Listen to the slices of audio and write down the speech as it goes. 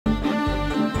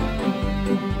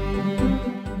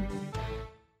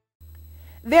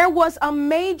There was a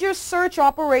major search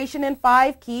operation in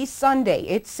 5 Cays Sunday.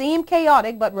 It seemed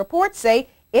chaotic, but reports say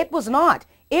it was not.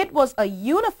 It was a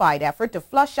unified effort to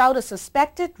flush out a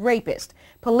suspected rapist.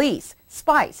 Police,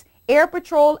 spies, Air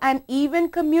Patrol, and even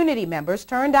community members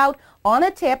turned out on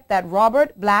a tip that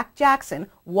Robert Black Jackson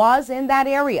was in that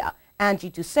area. Angie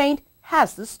Toussaint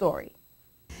has the story.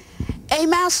 A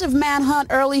massive manhunt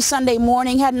early Sunday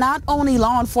morning had not only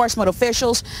law enforcement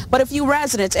officials, but a few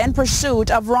residents in pursuit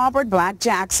of Robert Black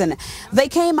Jackson. They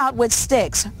came out with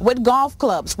sticks, with golf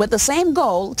clubs, with the same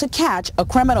goal to catch a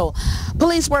criminal.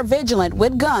 Police were vigilant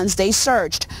with guns they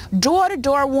searched,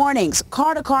 door-to-door warnings,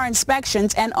 car-to-car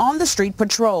inspections, and on-the-street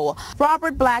patrol.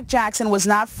 Robert Black Jackson was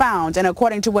not found, and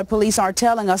according to what police are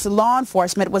telling us, law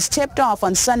enforcement was tipped off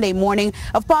on Sunday morning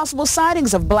of possible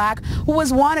sightings of Black, who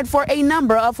was wanted for a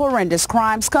number of horrendous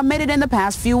crimes committed in the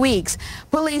past few weeks.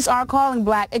 Police are calling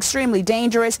Black extremely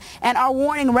dangerous and are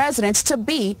warning residents to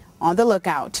be on the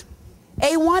lookout.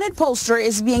 A wanted poster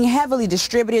is being heavily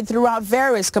distributed throughout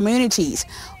various communities.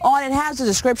 On it has the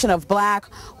description of Black,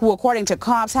 who according to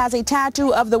cops has a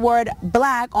tattoo of the word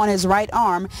Black on his right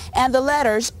arm and the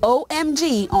letters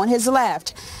OMG on his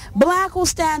left. Black, who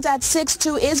stands at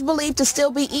 6'2", is believed to still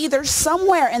be either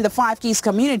somewhere in the 5 Cays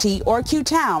community or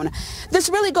Q-Town. This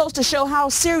really goes to show how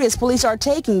serious police are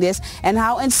taking this and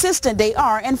how insistent they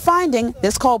are in finding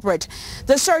this culprit.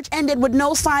 The search ended with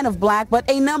no sign of Black, but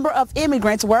a number of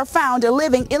immigrants were found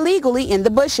living illegally in the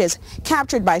bushes,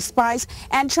 captured by spies,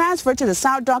 and transferred to the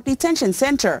South Dock Detention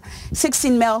Center.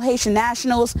 16 male Haitian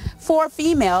nationals, 4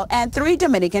 female, and 3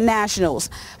 Dominican nationals.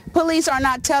 Police are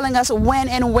not telling us when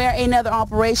and where another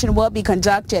operation will be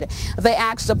conducted. They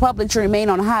asked the public to remain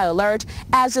on high alert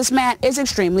as this man is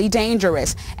extremely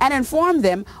dangerous and inform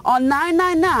them on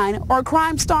 999 or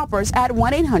Crime Stoppers at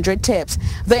 1-800-TIPS.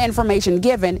 The information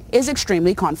given is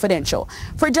extremely confidential.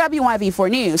 For WIV4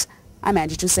 News, I'm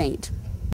Angie Toussaint.